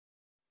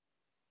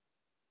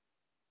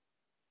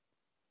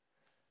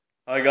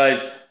Hi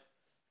guys,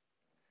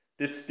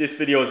 this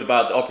video is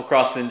about the upper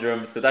cross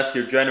syndrome. So that's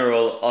your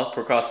general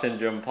upper cross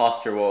syndrome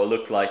posture, what it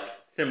looks like,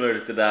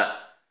 similar to that,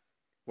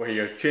 where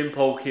your chin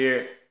poke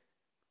here,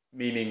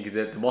 meaning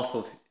that the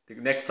muscles, the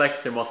neck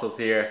flexor muscles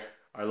here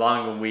are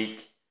long and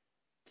weak,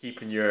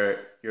 keeping your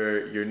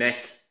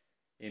neck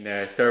in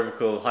a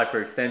cervical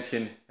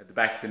hyperextension at the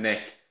back of the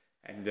neck,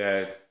 and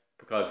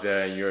because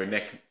your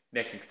neck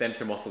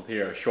extensor muscles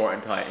here are short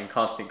and tight in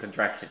constant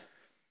contraction.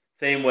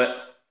 Same with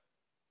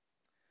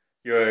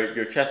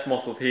your chest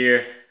muscles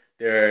here.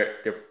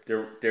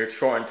 They're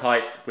short and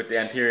tight with the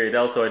anterior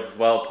deltoids as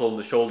well, pulling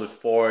the shoulders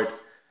forward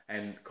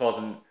and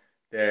causing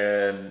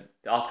the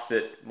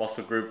opposite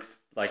muscle groups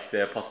like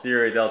the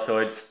posterior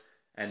deltoids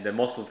and the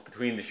muscles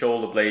between the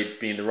shoulder blades,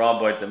 being the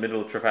rhomboids and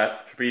middle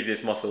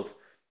trapezius muscles,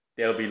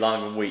 they'll be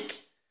long and weak,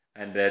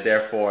 and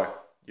therefore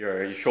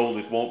your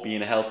shoulders won't be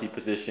in a healthy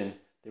position.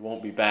 They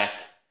won't be back,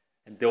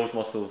 and those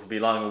muscles will be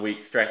long and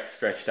weak,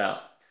 stretched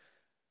out.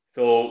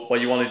 So what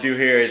you want to do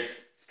here is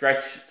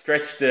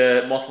stretch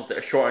the muscles that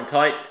are short and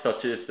tight,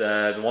 such as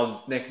the ones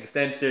neck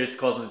extensors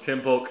causing the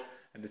chin poke,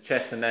 and the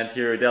chest and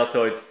anterior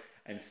deltoids,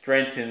 and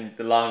strengthen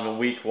the long and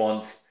weak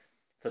ones,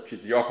 such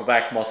as your upper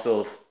back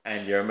muscles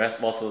and your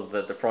muscles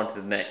at the front of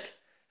the neck.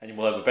 And you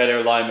will have a better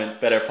alignment,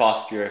 better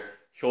posture,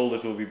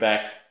 shoulders will be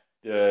back,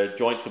 the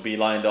joints will be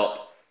lined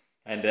up,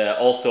 and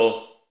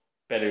also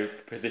better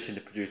position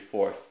to produce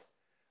force.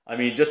 I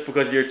mean, just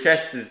because your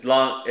chest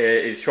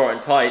is short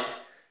and tight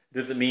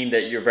doesn't mean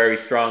that you're very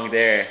strong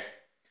there,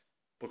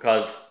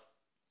 because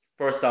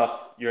first off,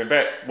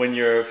 when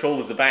your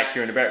shoulders are back,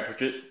 you're in a better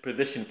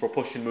position for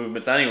pushing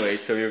movements anyway,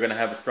 so you're going to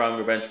have a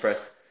stronger bench press.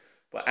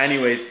 But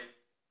anyways,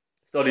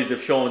 studies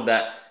have shown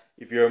that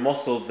if your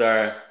muscles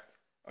are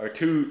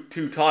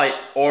too tight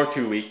or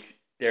too weak,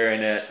 they're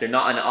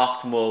not in an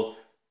optimal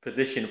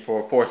position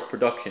for force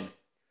production.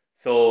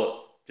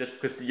 So just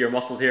because your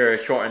muscles here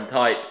are short and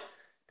tight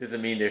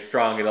doesn't mean they're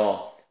strong at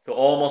all. So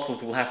all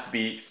muscles will have to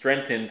be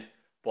strengthened,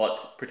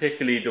 but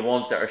particularly the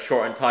ones that are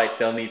short and tight,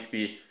 they'll need to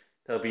be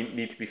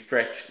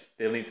stretched.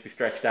 They'll need to be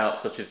stretched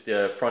out, such as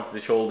the front of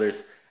the shoulders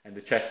and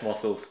the chest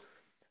muscles,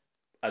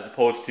 as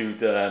opposed to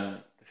the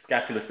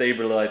scapular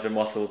stabilizer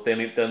muscles. They'll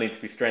need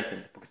to be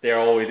strengthened because they're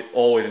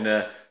always in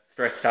a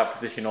stretched out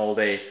position all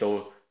day.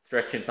 So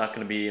stretching is not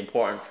going to be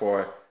important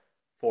for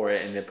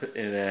it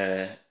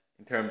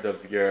in terms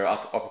of your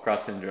upper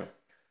cross syndrome.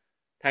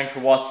 Thanks for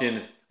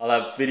watching. I'll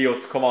have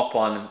videos to come up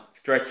on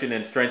stretching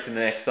and strengthening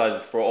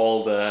exercises for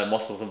all the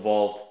muscles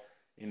involved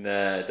in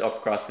the upper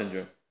cross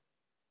syndrome.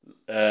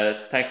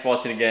 Thanks for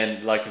watching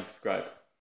again. Like and subscribe.